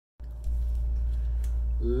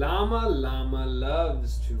Llama, llama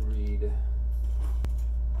loves to read.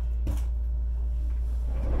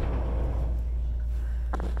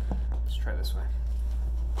 Let's try this way.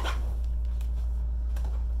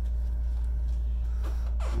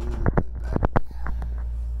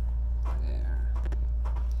 There.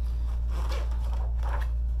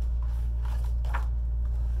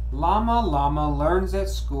 Llama, llama learns at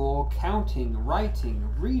school counting, writing,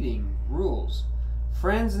 reading, rules.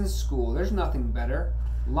 Friends in school, there's nothing better.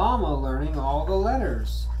 Llama learning all the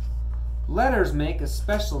letters. Letters make a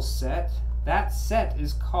special set. That set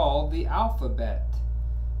is called the alphabet.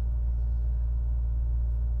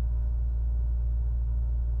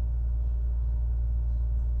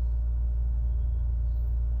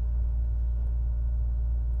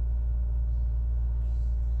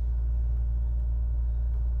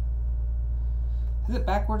 Is it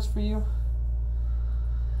backwards for you?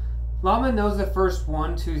 Llama knows the first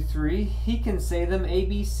 1, 2, 3. He can say them A,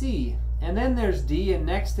 B, C. And then there's D, and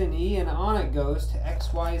next an E, and on it goes to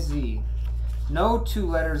X, Y, Z. No two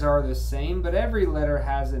letters are the same, but every letter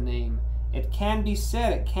has a name. It can be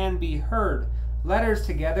said, it can be heard. Letters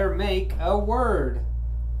together make a word.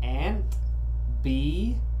 Ant,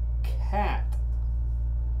 bee, cat.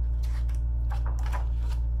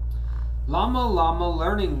 Llama, llama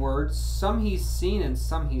learning words. Some he's seen and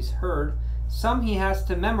some he's heard. Some he has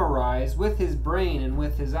to memorize with his brain and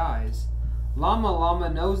with his eyes. Llama, llama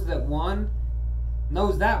knows that one,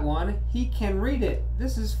 he can read it.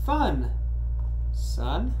 This is fun.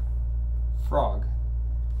 Sun, frog.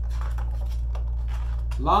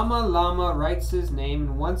 Llama, llama writes his name,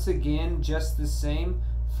 and once again just the same.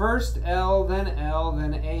 First L, then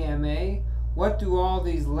AMA. What do all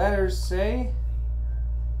these letters say?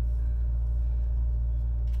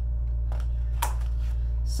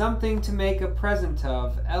 Something to make a present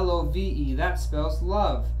of. L-O-V-E, that spells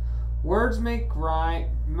love. Words make rhyme,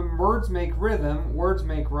 words make rhythm, words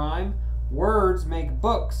make rhyme, words make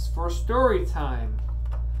books for story time.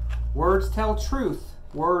 Words tell truth,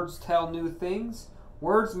 words tell new things,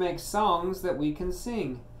 words make songs that we can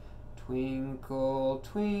sing. Twinkle,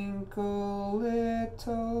 twinkle,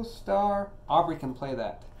 little star. Aubrey can play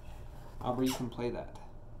that. Aubrey, you can play that.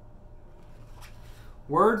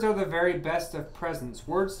 Words are the very best of presents.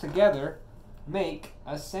 Words together make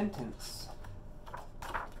a sentence.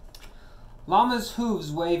 Llama's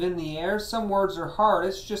hooves wave in the air. Some words are hard,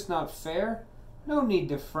 it's just not fair. No need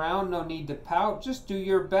to frown, no need to pout. Just do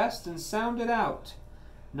your best and sound it out.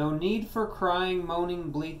 No need for crying, moaning,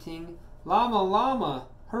 bleating. Llama, llama,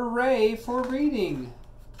 hooray for reading.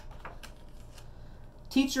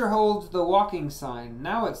 Teacher holds the walking sign.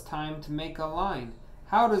 Now it's time to make a line.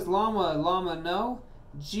 How does llama, llama know?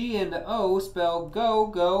 G and O spell go,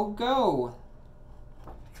 go, go.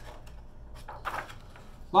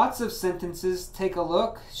 Lots of sentences, take a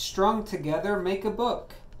look. Strung together, make a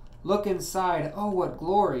book. Look inside, oh what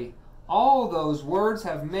glory. All those words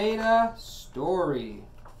have made a story.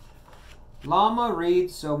 Llama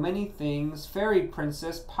reads so many things. Fairy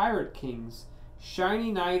princess, pirate kings.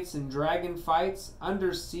 Shiny nights and dragon fights.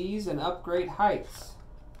 Under seas and up great heights.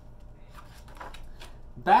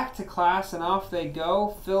 Back to class and off they go,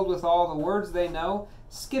 filled with all the words they know.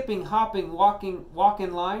 Skipping, hopping, walk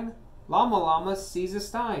in line. Llama, llama sees a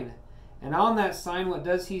sign. And on that sign, what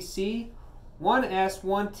does he see? 1 S,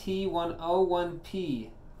 1 T, 1 O, 1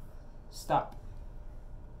 P. Stop.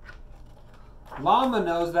 Llama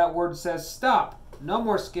knows that word says stop. No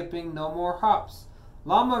more skipping, no more hops.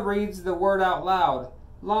 Llama reads the word out loud.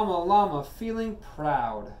 Llama, llama, feeling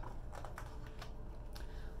proud.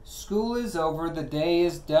 School is over, the day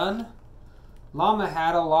is done. Llama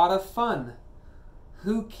had a lot of fun.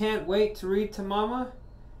 Who can't wait to read to mama?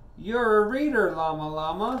 You're a reader, llama,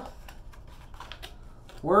 llama.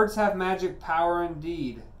 Words have magic power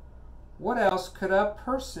indeed. What else could a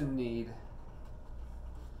person need?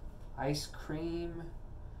 Ice cream,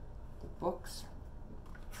 the books.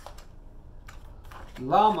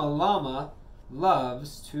 Llama, llama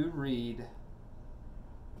loves to read.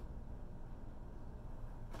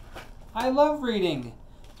 I love reading.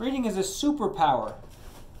 Reading is a superpower.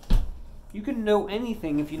 You can know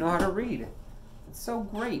anything if you know how to read. It's so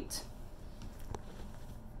great.